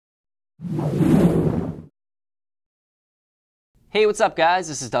Hey, what's up guys?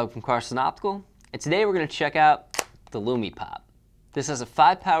 This is Doug from Carson Optical, and today we're going to check out the LumiPop. This has a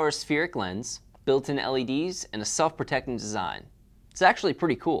 5-power aspheric lens, built-in LEDs, and a self-protecting design. It's actually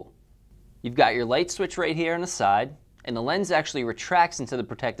pretty cool. You've got your light switch right here on the side, and the lens actually retracts into the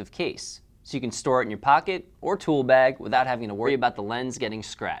protective case, so you can store it in your pocket or tool bag without having to worry about the lens getting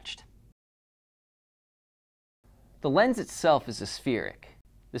scratched. The lens itself is aspheric.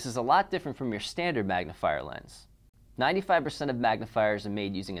 This is a lot different from your standard magnifier lens. 95% of magnifiers are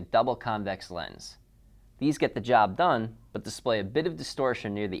made using a double convex lens. These get the job done, but display a bit of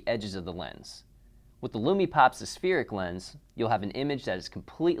distortion near the edges of the lens. With the LumiPop's aspheric lens, you'll have an image that is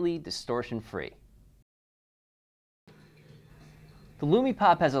completely distortion-free. The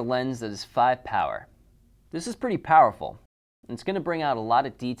LumiPop has a lens that is 5-power. This is pretty powerful, and it's going to bring out a lot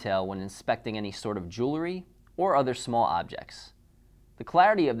of detail when inspecting any sort of jewelry or other small objects. The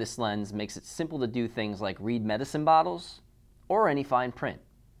clarity of this lens makes it simple to do things like read medicine bottles or any fine print.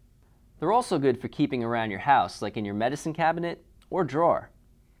 They're also good for keeping around your house, like in your medicine cabinet or drawer.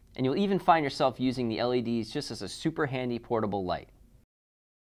 And you'll even find yourself using the LEDs just as a super handy portable light.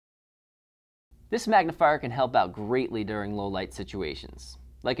 This magnifier can help out greatly during low light situations,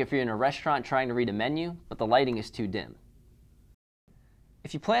 like if you're in a restaurant trying to read a menu, but the lighting is too dim.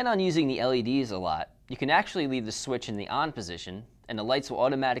 If you plan on using the LEDs a lot, you can actually leave the switch in the on position, and the lights will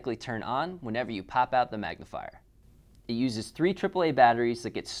automatically turn on whenever you pop out the magnifier. It uses 3 AAA batteries that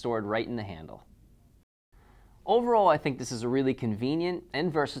get stored right in the handle. Overall, I think this is a really convenient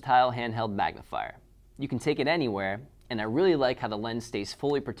and versatile handheld magnifier. You can take it anywhere, and I really like how the lens stays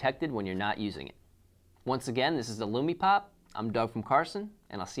fully protected when you're not using it. Once again, this is the LumiPop. I'm Doug from Carson,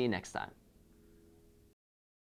 and I'll see you next time.